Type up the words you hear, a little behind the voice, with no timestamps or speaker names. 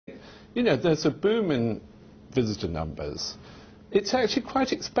you know, there's a boom in visitor numbers. It's actually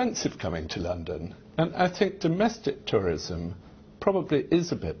quite expensive coming to London, and I think domestic tourism probably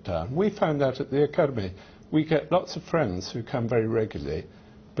is a bit down. We found that at the Academy. We get lots of friends who come very regularly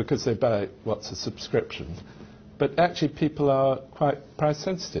because they buy what's a subscription. But actually people are quite price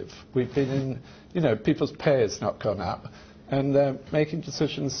sensitive. We've been in, you know, people's pay has not gone up, and they're making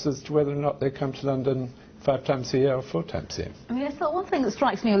decisions as to whether or not they come to London 5 times a year or 4 times a year. I mean, it's not one thing that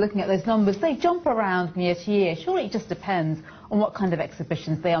strikes me looking at those numbers. They jump around from year to year. Surely it just depends on what kind of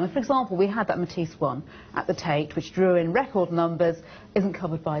exhibitions they are. I mean, for example, we had that Matisse one at the Tate, which drew in record numbers, isn't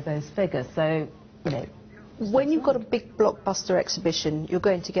covered by those figures. So, you know, when you've got a big blockbuster exhibition, you're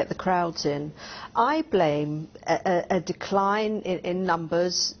going to get the crowds in. I blame a decline in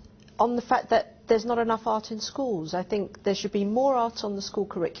numbers on the fact that there's not enough art in schools. I think there should be more art on the school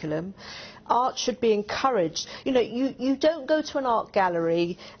curriculum. Art should be encouraged. You know, you don't go to an art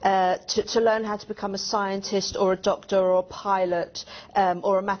gallery to learn how to become a scientist or a doctor or a pilot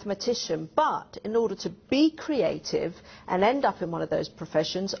or a mathematician, but in order to be creative and end up in one of those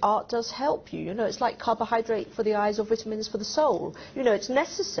professions, art does help you. You know, it's like carbohydrate for the eyes or vitamins for the soul. You know, it's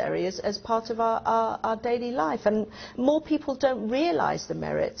necessary as part of our daily life, and more people don't realise the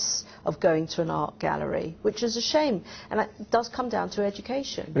merits of going to an art gallery, which is a shame, and it does come down to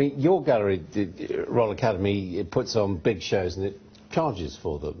education. I mean, your gallery, Royal Academy, it puts on big shows and it charges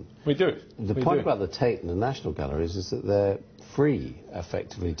for them. We do. The point about the Tate and the National Galleries is that they're free,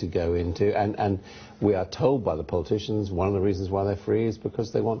 effectively, to go into, and we are told by the politicians one of the reasons why they're free is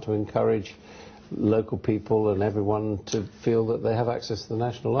because they want to encourage local people and everyone to feel that they have access to the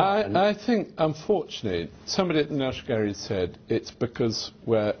national art. I think, unfortunately, somebody at the National Gallery said it's because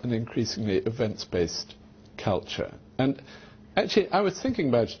we're an increasingly events-based culture. And actually, I was thinking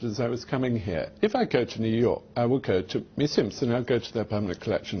about it as I was coming here. If I go to New York, I will go to museums, and I'll go to their permanent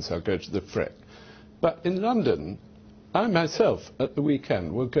collections, I'll go to the Frick. But in London, I myself, at the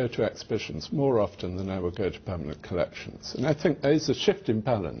weekend, will go to exhibitions more often than I will go to permanent collections. And I think there is a shift in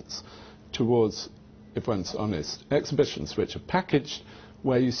balance towards, if one's honest, exhibitions which are packaged,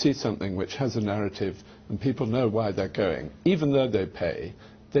 where you see something which has a narrative and people know why they're going. Even though they pay,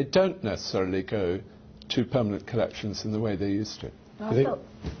 they don't necessarily go to permanent collections in the way they used to.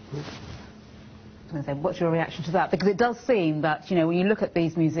 What's your reaction to that? Because it does seem that, you know, when you look at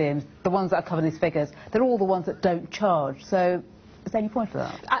these museums, the ones that are covering these figures, they're all the ones that don't charge. So is there any point to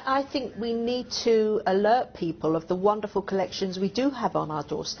that? I think we need to alert people of the wonderful collections we do have on our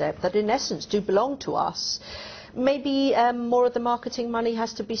doorstep that in essence do belong to us. Maybe more of the marketing money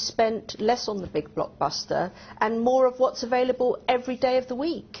has to be spent less on the big blockbuster and more of what's available every day of the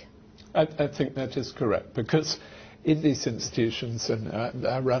week. I think that is correct, because in these institutions, and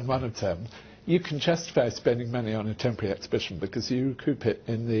I run one of them, you can justify spending money on a temporary exhibition because you recoup it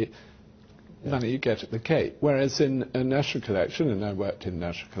in the money you get at the Cape. Whereas in a national collection, and I worked in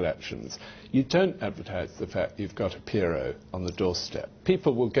national collections, you don't advertise the fact you've got a Piero on the doorstep.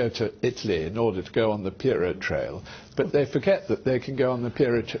 People will go to Italy in order to go on the Piero trail, but they forget that they can go on the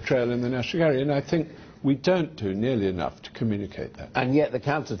Piero trail in the National Gallery, and I think we don't do nearly enough to communicate that. And yet the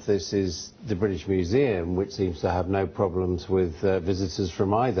counter to this is the British Museum, which seems to have no problems with visitors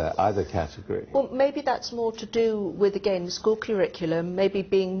from either category. Well, maybe that's more to do with, again, the school curriculum, maybe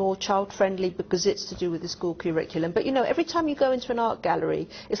being more child-friendly because it's to do with the school curriculum. But, you know, every time you go into an art gallery,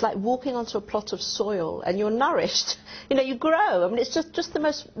 it's like walking onto a plot of soil and you're nourished. You know, you grow. I mean, it's just the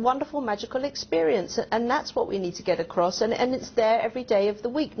most wonderful, magical experience. And that's what we need to get across. And it's there every day of the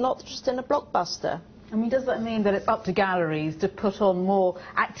week, not just in a blockbuster. I mean, does that mean that it's up to galleries to put on more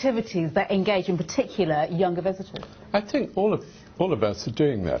activities that engage, in particular, younger visitors? I think all of us are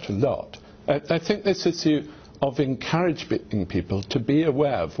doing that a lot. I think this issue of encouraging people to be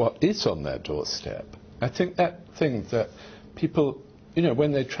aware of what is on their doorstep. I think that thing that people, you know,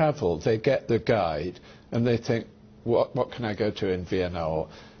 when they travel, they get the guide and they think, what can I go to in Vienna? Or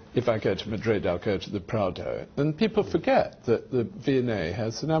if I go to Madrid, I'll go to the Prado. And people forget that the V&A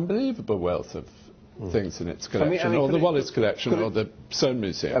has an unbelievable wealth of things in its collection, or the Wallace collection, or the Soane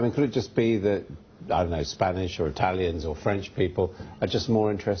Museum. I mean, could it just be that, I don't know, Spanish or Italians or French people are just more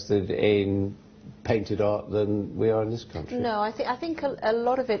interested in painted art than we are in this country? No, I think a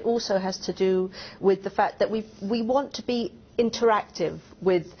lot of it also has to do with the fact that we want to be interactive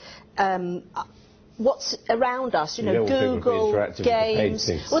with what's around us, you know, Google, games.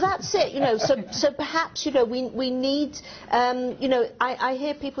 Well, that's it, you know, so perhaps, you know, we need, you know, I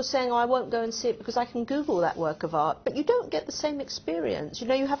hear people saying, oh, I won't go and see it because I can Google that work of art, but you don't get the same experience. You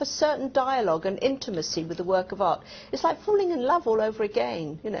know, you have a certain dialogue and intimacy with the work of art. It's like falling in love all over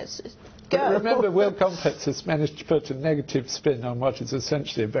again, you know. go. Remember, Will Complex has managed to put a negative spin on what is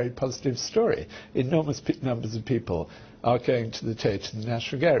essentially a very positive story. Enormous numbers of people are going to the Tate and the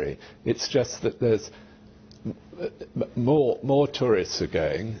National Gallery. It's just that there's more tourists are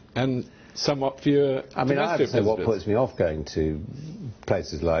going and somewhat fewer. I mean, I have to say what visitors. puts me off going to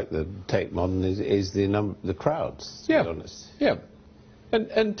places like the Tate Modern is the crowds, to be honest. Yeah.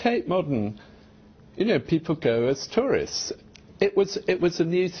 And Tate Modern, you know, people go as tourists. It was a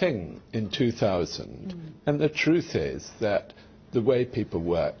new thing in 2000, and the truth is that the way people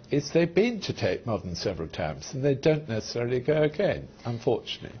work is they've been to Tate Modern several times, and they don't necessarily go again,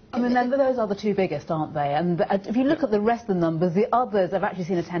 unfortunately. I mean, then those are the two biggest, aren't they? And if you look at the rest of the numbers, the others have actually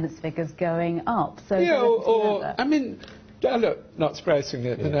seen attendance figures going up. So Yeah, I mean, look, not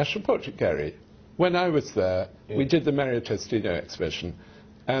surprisingly, at the National Portrait Gallery, when I was there, we did the Mario Testino exhibition,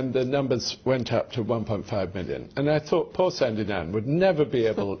 and the numbers went up to 1.5 million. And I thought poor Sandy Nan would never be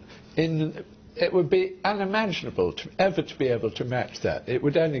able, it would be unimaginable ever to be able to match that. It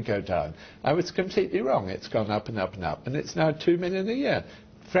would only go down. I was completely wrong. It's gone up and up and up, and it's now 2 million a year.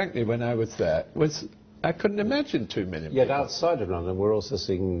 Frankly, when I was there, I couldn't imagine 2 million Yet people. outside of London, we're also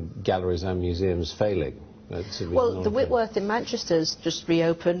seeing galleries and museums failing. Well, the Whitworth in Manchester's just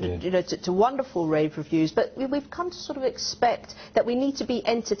reopened, you know, to wonderful rave reviews. But we've come to sort of expect that we need to be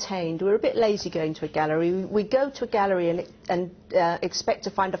entertained. We're a bit lazy going to a gallery. We go to a gallery and expect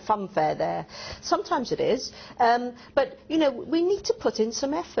to find a funfair there. Sometimes it is, but you know, we need to put in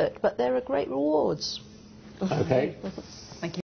some effort. But there are great rewards. Okay.